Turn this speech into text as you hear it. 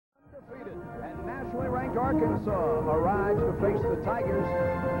Ranked Arkansas arrives to face the Tigers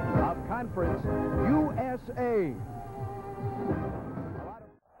of Conference USA.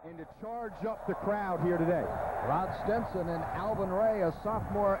 And to charge up the crowd here today. Rod Stinson and Alvin Ray, a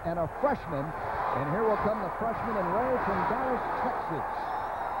sophomore and a freshman. And here will come the freshman and Ray from Dallas, Texas.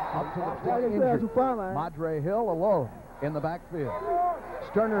 Up to the plate, injured. Madre Hill alone in the backfield.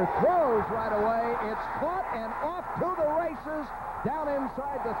 Sterner throws right away. It's caught and off to the races. Down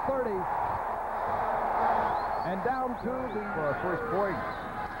inside the 30. And down to the first point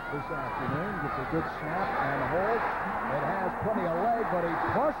this afternoon. Gets a good snap and hold. It has plenty of leg, but he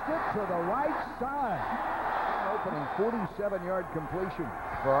pushed it to the right side. Opening 47-yard completion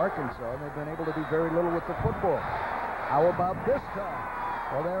for Arkansas, and they've been able to do very little with the football. How about this time?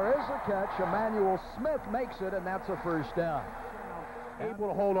 Well, there is a catch. Emmanuel Smith makes it, and that's a first down. Able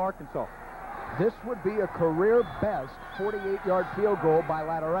to hold Arkansas. This would be a career best 48-yard field goal by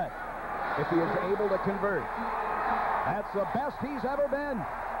Latterette if he is able to convert. That's the best he's ever been.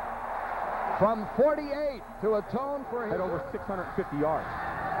 From 48 to atone for his... At over 650 yards.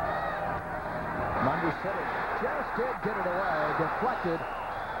 Mundercity just did get it away, deflected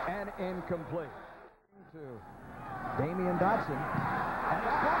and incomplete. To Damian Dotson. And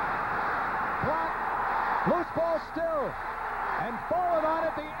it's blocked. Loose ball still. And fallen on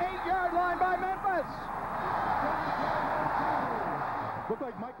at the 8-yard line by Memphis. Looked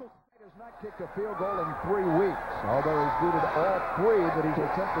like Michael has not kicked a field goal in 3 weeks, although he's booted all 3 that he's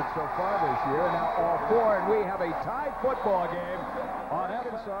attempted so far this year, and now all 4, and we have a tied football game on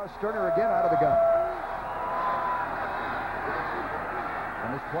Arkansas. Sterner again out of the gun.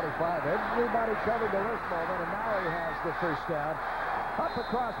 And this 25, everybody covered the list moment, and now he has the first down up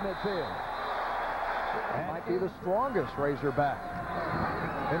across midfield. And might be the strongest Razorback.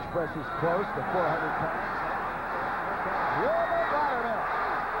 Bench press is close to 400 pounds.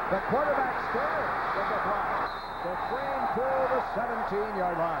 The quarterback Sterner with the block. The frame to the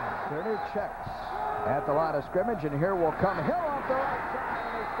 17-yard line. Sterner checks at the line of scrimmage, and here will come Hill off the right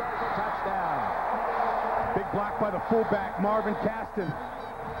side, and he scores a touchdown. Big block by the fullback, Marvin Caston.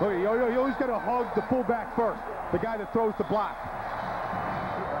 Look, you always got to hug the fullback first, the guy that throws the block.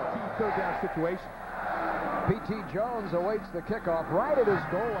 Key third down situation. P.T. Jones awaits the kickoff right at his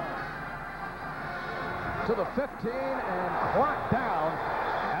goal line. To the 15 and clocked down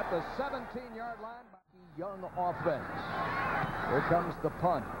at the 17-yard line by the young offense. Here comes the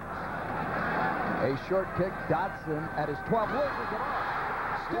punt. A short kick, Dotson at his 12. Loses it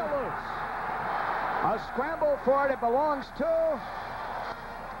off. Still loose. A scramble for it. It belongs to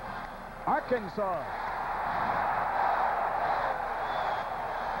Arkansas.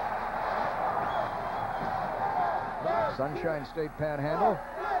 Sunshine State panhandle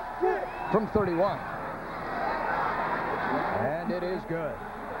from 31. And it is good.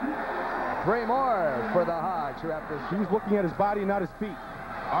 3 more for the Hogs, who have to... He's looking at his body, not his feet.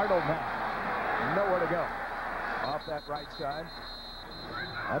 Arnold now. Nowhere to go. Off that right side.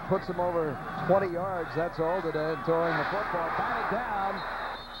 That puts him over 20 yards, that's all today, throwing the football. Batted down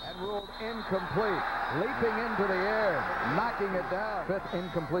and ruled incomplete. Leaping into the air, knocking it down. 5th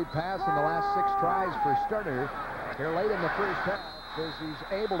incomplete pass in the last 6 tries for Sterner. Here late in the first half, as he's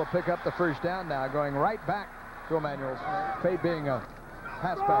able to pick up the first down now, going right back to Emmanuel Smith. Fade being a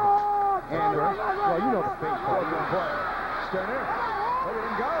pass pattern. And, well, you know the fade play. Sterner, look at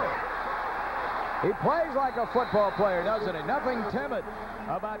him go. He plays like a football player, doesn't he? Nothing timid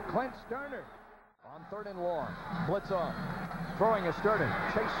about Clint Sterner. On 3rd and long, blitz on. Throwing a Sterner,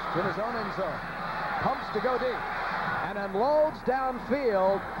 chased in his own end zone. Pumps to go deep. And unloads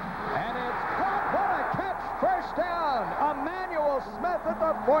downfield. And it's caught. What a catch! First down. Emmanuel Smith at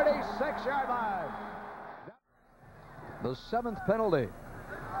the 46-yard line. The 7th penalty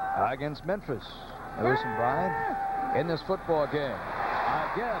against Memphis. Lewis and Bryan in this football game.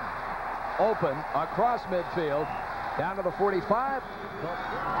 Again, open across midfield, down to the 45.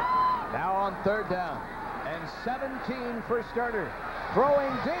 Now on 3rd down, and 17 for Sterner.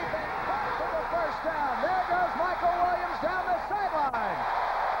 Throwing deep and for the first down. There goes Michael Williams down the sideline.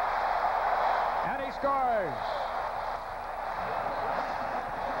 And he scores.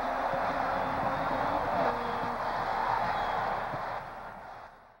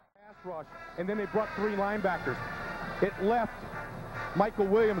 Rush, and then they brought 3 linebackers. It left Michael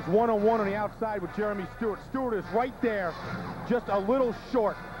Williams one-on-one on the outside with Jeremy Stewart. Stewart is right there, just a little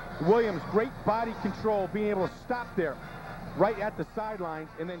short. Williams, great body control, being able to stop there right at the sidelines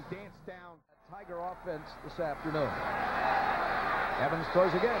and then dance down. Tiger offense this afternoon. Evans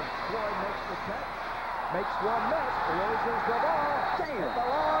throws again. Floyd makes the catch. Makes one miss. Loses the ball. Damn. It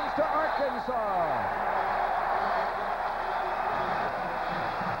belongs to Arkansas.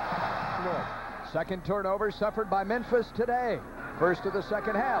 Second turnover suffered by Memphis today. First of the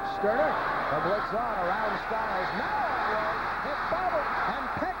second half. Sterner, the blitz on around Styles. Now unrolled. It bobbled and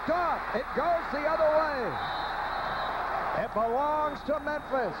picked off. It goes the other way. It belongs to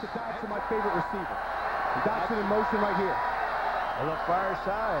Memphis. Dodson, my favorite receiver. Dodson in motion right here. To the far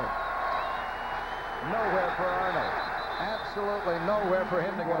side. Nowhere for Arnold. Absolutely nowhere for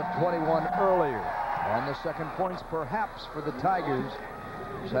him to go to 21 earlier. And the second points perhaps for the Tigers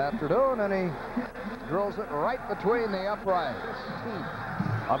this afternoon, and he drills it right between the uprights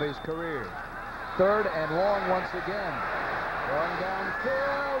of his career. Third and long once again. Going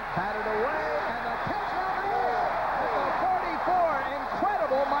downfield, batted away, and the catch on the air at the 44.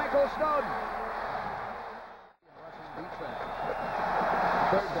 Incredible Michael Snowden. Rushing defense.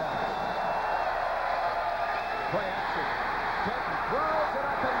 Third down. Play action. Kenton throws it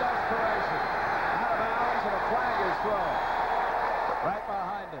up in desperation. Out of bounds, and a flag is thrown. Right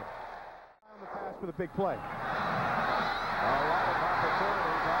behind him. On the pass for the big play. A lot of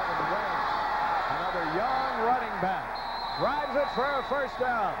opportunities out of the range. Another young running back. Drives it for a first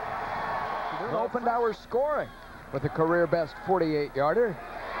down. Opened our scoring with a career best 48-yarder.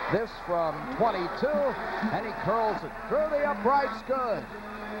 This from 22, and he curls it through the uprights. Good.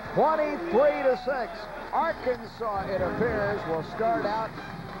 23-6. Arkansas, it appears, will start out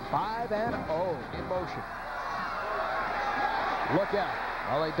 5-0 in motion. Look out.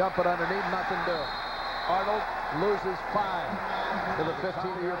 While they dump it underneath, nothing doing. Arnold loses 5 to the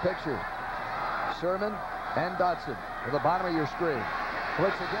 15-year picture. Sermon and Dodson to the bottom of your screen.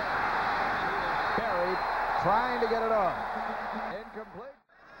 Blitz again. Buried, trying to get it off. Incomplete.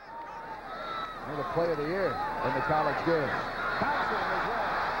 And the play of the year in the college game. Bouncing his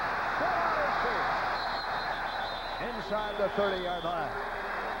way. Still on his feet. Inside the 30-yard line.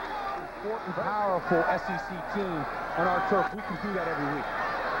 Important, powerful SEC team on our turf. We can do that every week.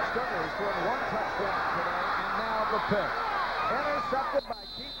 Sterner's thrown 1 touchdown today, and now the pick. Intercepted by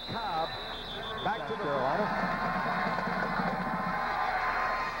Keith Cobb. Back to the Carolina.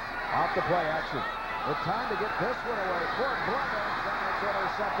 Off the play action. With time to get this one away. Fort Blevins, and it's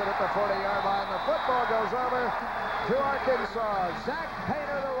intercepted at the 40-yard line. The football goes over to Arkansas. Zach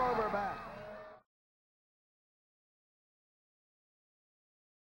Painter, the Roverback.